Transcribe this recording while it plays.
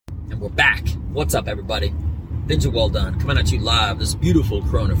we're back. What's up, everybody? Binge Well Done, coming at you live this beautiful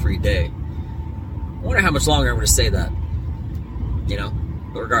Corona-free day. I wonder how much longer I'm going to say that.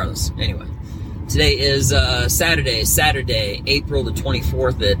 But regardless. Anyway, today is Saturday, April the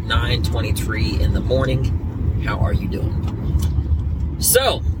 24th at 9:23 in the morning. How are you doing?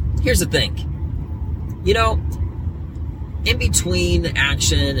 So, here's the thing. In between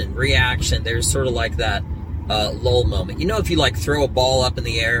action and reaction, there's sort of like that lull moment. If you throw a ball up in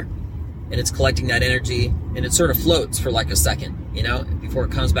the air and it's collecting that energy and it sort of floats for like a second, before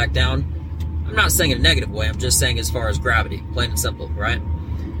it comes back down. I'm not saying in a negative way. I'm just saying as far as gravity, plain and simple, right?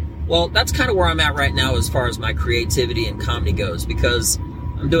 Well, that's kind of where I'm at right now as far as my creativity and comedy goes, because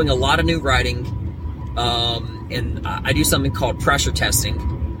I'm doing a lot of new writing, and I do something called pressure testing,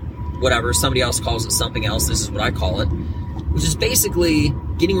 whatever. Somebody else calls it something else. This is what I call it, which is basically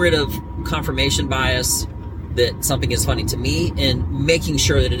getting rid of confirmation bias that something is funny to me and making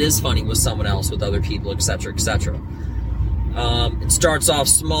sure that it is funny with someone else, with other people, etc., etc. It starts off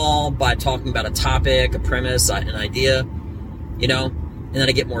small by talking about a topic, a premise, an idea, and then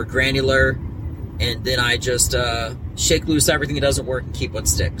I get more granular, and then I just shake loose everything that doesn't work and keep what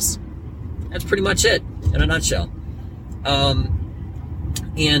sticks. That's pretty much it in a nutshell.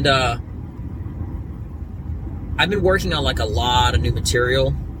 And I've been working on a lot of new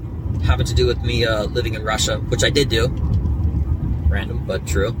material having to do with me living in Russia, which I did do. Random, but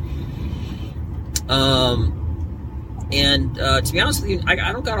true. And to be honest with you,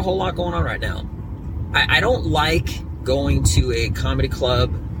 I don't got a whole lot going on right now. I don't like going to a comedy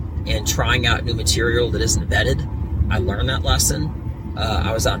club and trying out new material that isn't vetted. I learned that lesson.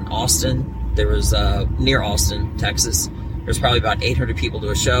 I was out in Austin. There was, near Austin, Texas, there's probably about 800 people at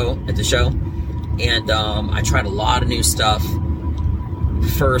the show. And I tried a lot of new stuff.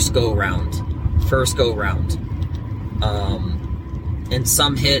 First go round. And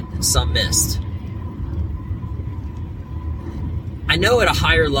some hit and some missed. I know at a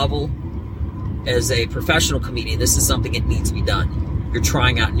higher level, as a professional comedian, this is something that needs to be done. You're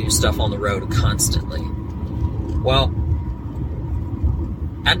trying out new stuff on the road constantly. Well,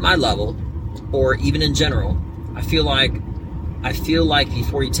 at my level, or even in general, I feel like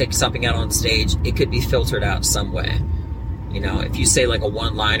before you take something out on stage, it could be filtered out some way. If you say a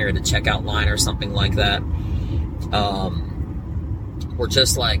one-liner and a checkout line or something like that, or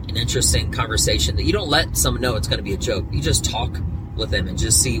just an interesting conversation that you don't let someone know it's going to be a joke. You just talk with them and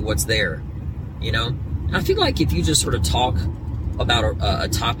just see what's there, And I feel like if you just sort of talk about a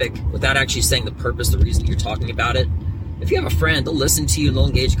topic without actually saying the purpose, the reason you're talking about it, if you have a friend, they'll listen to you, they'll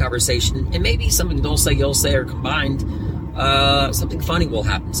engage in conversation, and maybe something they'll say, you'll say, or combined, something funny will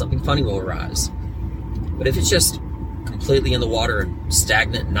happen, something funny will arise. But if it's just completely in the water and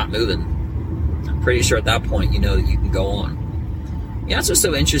stagnant and not moving, I'm pretty sure at that point that you can go on. That's what's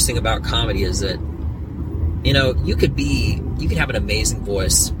so interesting about comedy is that, you could have an amazing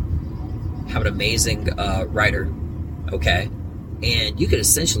voice, have an amazing writer, okay? And you could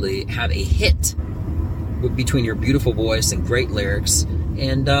essentially have a hit between your beautiful voice and great lyrics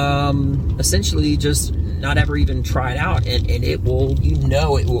and essentially just not ever even try it out. And it will,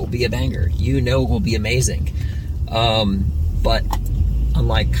 it will be a banger. It will be amazing. But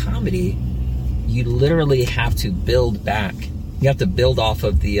unlike comedy, you literally have to build back. You have to build off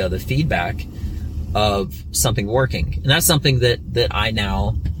of the feedback of something working. And that's something that I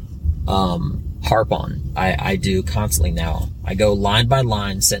now harp on. I do constantly now. I go line by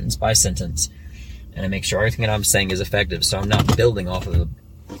line, sentence by sentence, and I make sure everything that I'm saying is effective, so I'm not building off of a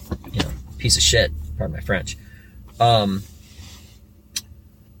piece of shit, pardon my French. Right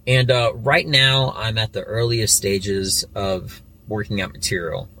now, I'm at the earliest stages of working out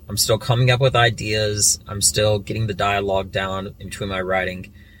material. I'm still coming up with ideas. I'm still getting the dialogue down in between my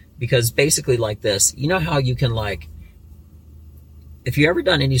writing. Because basically like this, how you can if you ever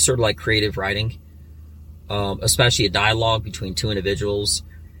done any sort of creative writing, especially a dialogue between two individuals,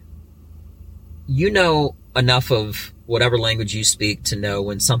 enough of whatever language you speak to know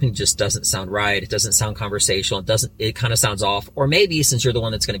when something just doesn't sound right, it doesn't sound conversational, it kind of sounds off, or maybe since you're the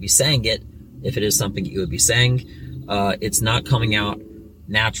one that's going to be saying it, if it is something you would be saying, it's not coming out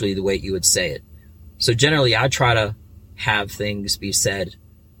naturally the way you would say it. So generally, I try to have things be said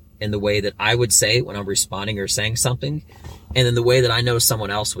in the way that I would say it when I'm responding or saying something, and in the way that I know someone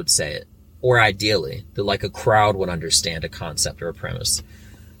else would say it, or ideally, that a crowd would understand a concept or a premise.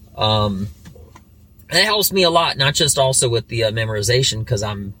 And it helps me a lot, not just also with the memorization, because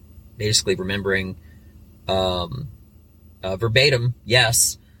I'm basically remembering verbatim,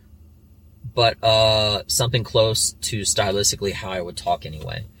 yes, but something close to stylistically how I would talk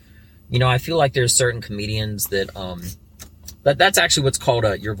anyway. I feel like there's certain comedians that that's actually what's called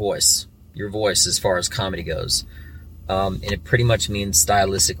your voice. Your voice as far as comedy goes. And it pretty much means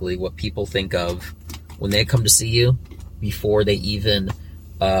stylistically what people think of when they come to see you before they even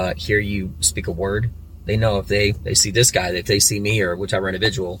hear you speak a word. They know if they see this guy, if they see me or whichever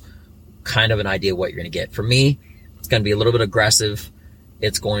individual, kind of an idea what you're going to get. For me, it's going to be a little bit aggressive.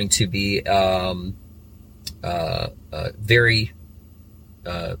 It's going to be very,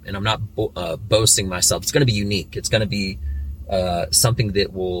 and I'm not boasting myself. It's going to be unique. It's going to be something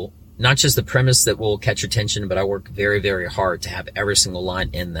that will, not just the premise that will catch your attention, but I work very, very hard to have every single line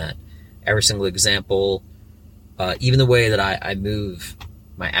in that, every single example, even the way that I move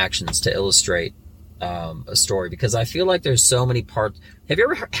my actions to illustrate a story, because I feel like there's so many parts. Have you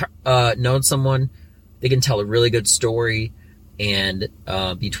ever known someone, they can tell a really good story, and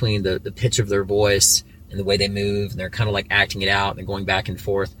between the pitch of their voice and the way they move, and they're kind of like acting it out and they're going back and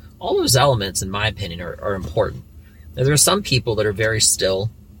forth, all those elements, in my opinion, are important. Now, there are some people that are very still.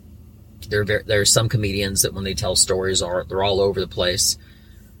 There are some comedians that when they tell stories, they're all over the place,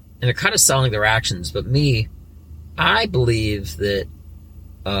 and they're kind of selling their actions. But me, I believe that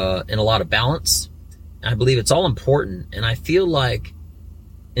in a lot of balance. I believe it's all important, and I feel like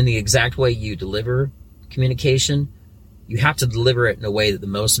in the exact way you deliver communication, you have to deliver it in a way that the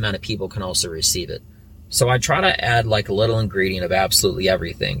most amount of people can also receive it. So I try to add like a little ingredient of absolutely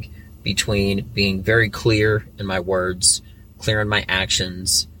everything, between being very clear in my words, clear in my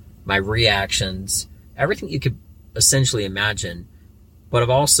actions, my reactions, everything you could essentially imagine. But I've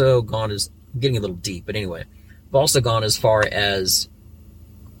also gone I'm getting a little deep, but anyway, I've also gone as far as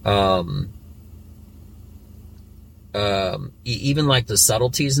even like the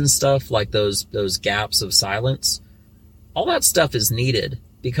subtleties and stuff, like those gaps of silence. All that stuff is needed,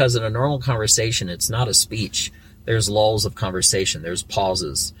 because in a normal conversation, it's not a speech. There's lulls of conversation. There's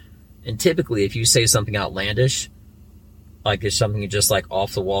pauses. And typically, if you say something outlandish, like it's something just like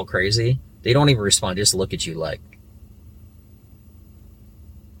off the wall crazy, they don't even respond. Just look at you like,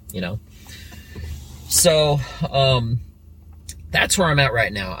 So, that's where I'm at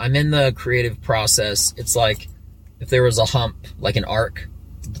right now. I'm in the creative process. It's like if there was a hump, like an arc.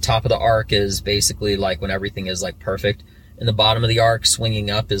 The top of the arc is basically like when everything is like perfect. And the bottom of the arc swinging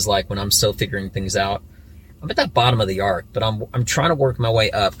up is like when I'm still figuring things out. I'm at that bottom of the arc, but I'm trying to work my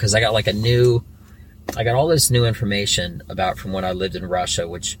way up, because I got all this new information about from when I lived in Russia,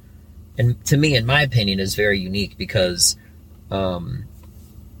 which, and to me, in my opinion, is very unique, because not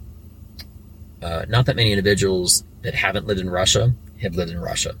that many individuals that haven't lived in Russia have lived in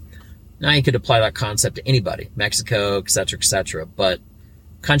Russia. Now you could apply that concept to anybody, Mexico, etc., but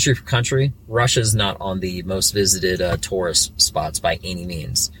country for country, Russia's not on the most visited tourist spots by any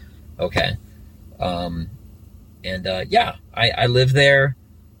means. Okay. I lived there.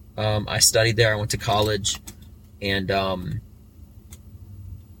 I studied there. I went to college, and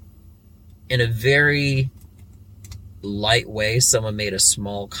in a very light way, someone made a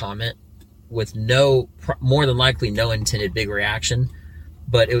small comment with more than likely no intended big reaction,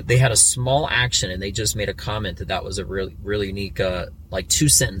 but they had a small action, and they just made a comment that was a really, really unique, like 2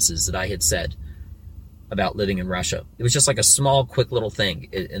 sentences that I had said about living in Russia. It was just like a small, quick little thing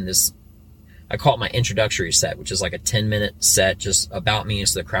in this. I call it my introductory set, which is like a 10-minute set just about me,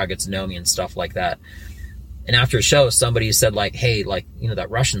 so the crowd gets to know me and stuff like that. And after a show, somebody said like, hey, like, that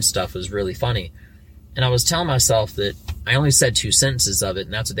Russian stuff was really funny. And I was telling myself that I only said 2 sentences of it,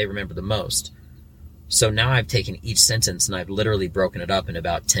 and that's what they remember the most. So now I've taken each sentence and I've literally broken it up in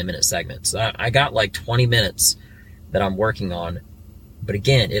about 10-minute segments. I got like 20 minutes that I'm working on. But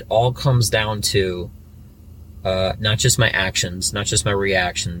again, it all comes down to not just my actions, not just my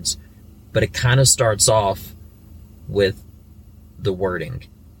reactions, but it kind of starts off with the wording.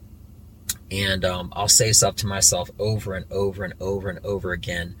 And I'll say stuff to myself over and over and over and over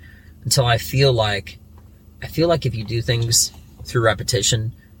again until I feel like if you do things through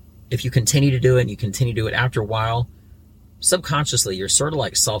repetition, if you continue to do it and you continue to do it, after a while, subconsciously, you're sort of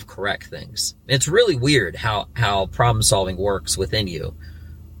like self-correct things. It's really weird how problem solving works within you.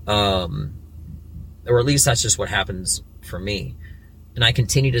 Or at least that's just what happens for me. And I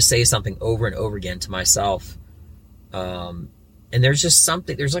continue to say something over and over again to myself. And there's just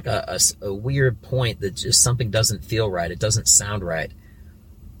something, there's like a weird point that just something doesn't feel right. It doesn't sound right.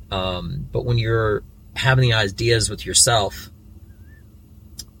 But when you're having the ideas with yourself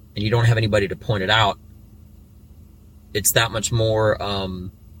and you don't have anybody to point it out, it's that much more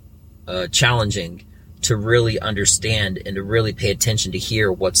challenging to really understand and to really pay attention to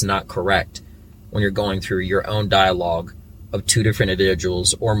hear what's not correct when you're going through your own dialogue of 2 different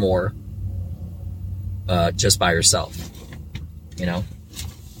individuals or more just by yourself.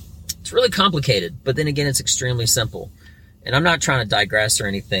 It's really complicated, but then again, it's extremely simple. And I'm not trying to digress or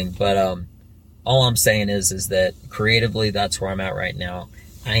anything, but all I'm saying is that creatively, that's where I'm at right now.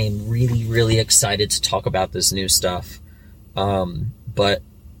 I am really, really excited to talk about this new stuff. I'm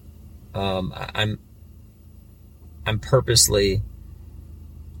purposely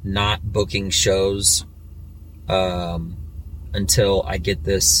not booking shows until I get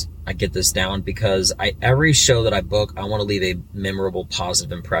this down, because every show that I book, I want to leave a memorable,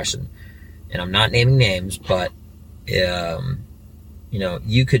 positive impression. And I'm not naming names, but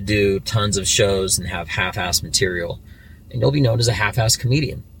you could do tons of shows and have half-assed material, and you'll be known as a half-assed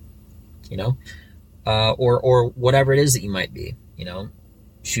comedian, or whatever it is that you might be,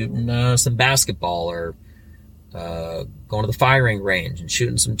 shooting some basketball, or going to the firing range and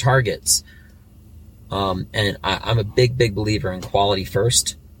shooting some targets. And I'm a big, big believer in quality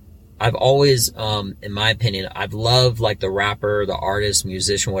first. I've always, in my opinion, I've loved like the rapper, the artist,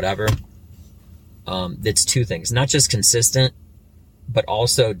 musician, whatever. That's two things, not just consistent, but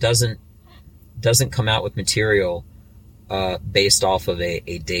also doesn't come out with material based off of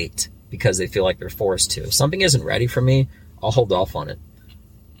a date because they feel like they're forced to. If something isn't ready for me, I'll hold off on it.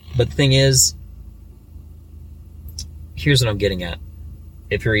 But the thing is, here's what I'm getting at,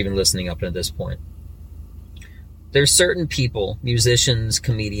 if you're even listening up to this point. There's certain people, musicians,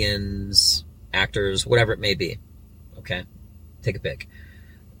 comedians, actors, whatever it may be, okay? Take a pick.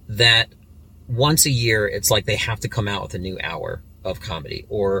 That once a year, it's like they have to come out with a new hour of comedy,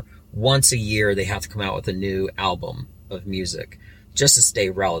 or once a year, they have to come out with a new album of music just to stay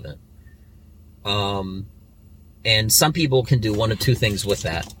relevant. And some people can do one of two things with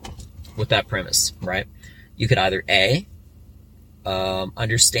that premise, right? You could either A,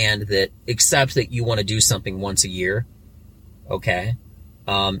 understand that, accept that you want to do something once a year, okay,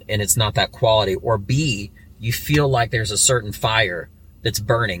 and it's not that quality, or B, you feel like there's a certain fire that's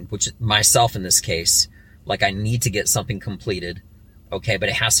burning, which myself in this case, like I need to get something completed, okay, but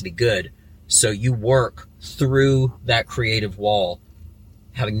it has to be good. So you work through that creative wall,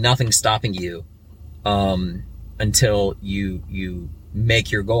 having nothing stopping you, until you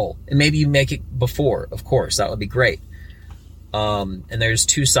make your goal. And maybe you make it before, of course, that would be great. And there's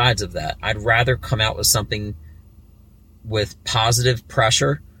two sides of that. I'd rather come out with something with positive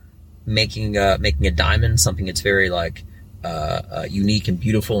pressure, making a diamond, something that's very like unique and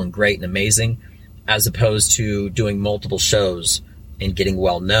beautiful and great and amazing, as opposed to doing multiple shows and getting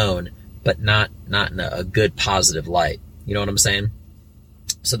well known, but not in a good positive light. You know what I'm saying?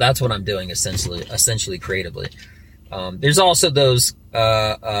 So that's what I'm doing essentially creatively. There's also those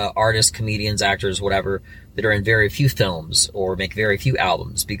artists, comedians, actors, whatever, that are in very few films or make very few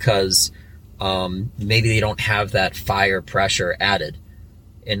albums because maybe they don't have that fire pressure added.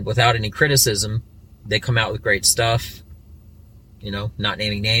 And without any criticism, they come out with great stuff, not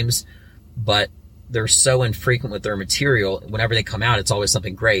naming names, but they're so infrequent with their material. Whenever they come out, it's always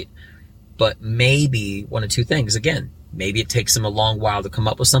something great. But maybe one of two things. Again, maybe it takes them a long while to come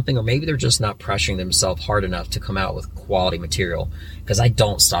up with something, or maybe they're just not pressuring themselves hard enough to come out with quality material. Because I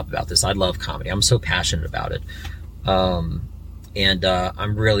don't stop about this. I love comedy. I'm so passionate about it. And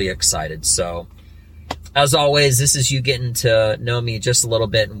I'm really excited. So, as always, this is you getting to know me just a little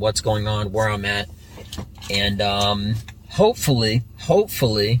bit and what's going on, where I'm at. And hopefully,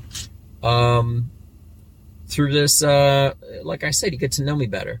 through this, like I said, you get to know me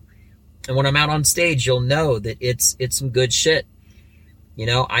better. And when I'm out on stage, you'll know that it's some good shit.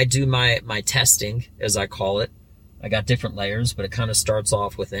 I do my testing, as I call it. I got different layers, but it kind of starts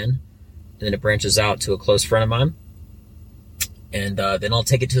off within, and then it branches out to a close friend of mine. And then I'll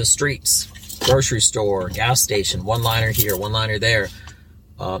take it to the streets, grocery store, gas station, one-liner here, one-liner there.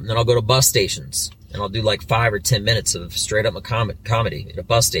 Then I'll go to bus stations, and I'll do like 5 or 10 minutes of straight-up comedy at a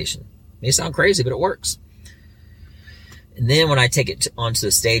bus station. It may sound crazy, but it works. And then when I take it onto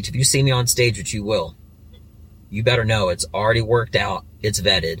the stage, if you see me on stage, which you will, you better know it's already worked out, it's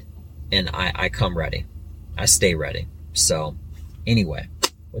vetted, and I come ready. I stay ready. So anyway,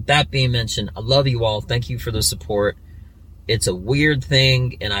 with that being mentioned, I love you all. Thank you for the support. It's a weird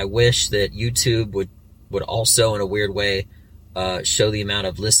thing, and I wish that YouTube would also, in a weird way, show the amount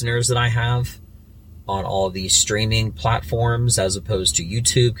of listeners that I have on all of these streaming platforms as opposed to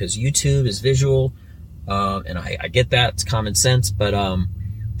YouTube, because YouTube is visual. And I get that, it's common sense, but I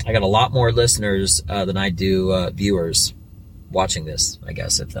got a lot more listeners than I do viewers watching this, I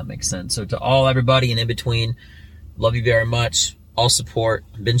guess, if that makes sense. So to everybody and in between, love you very much. All support.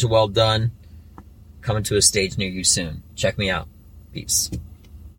 Binge Well Done. Coming to a stage near you soon. Check me out. Peace.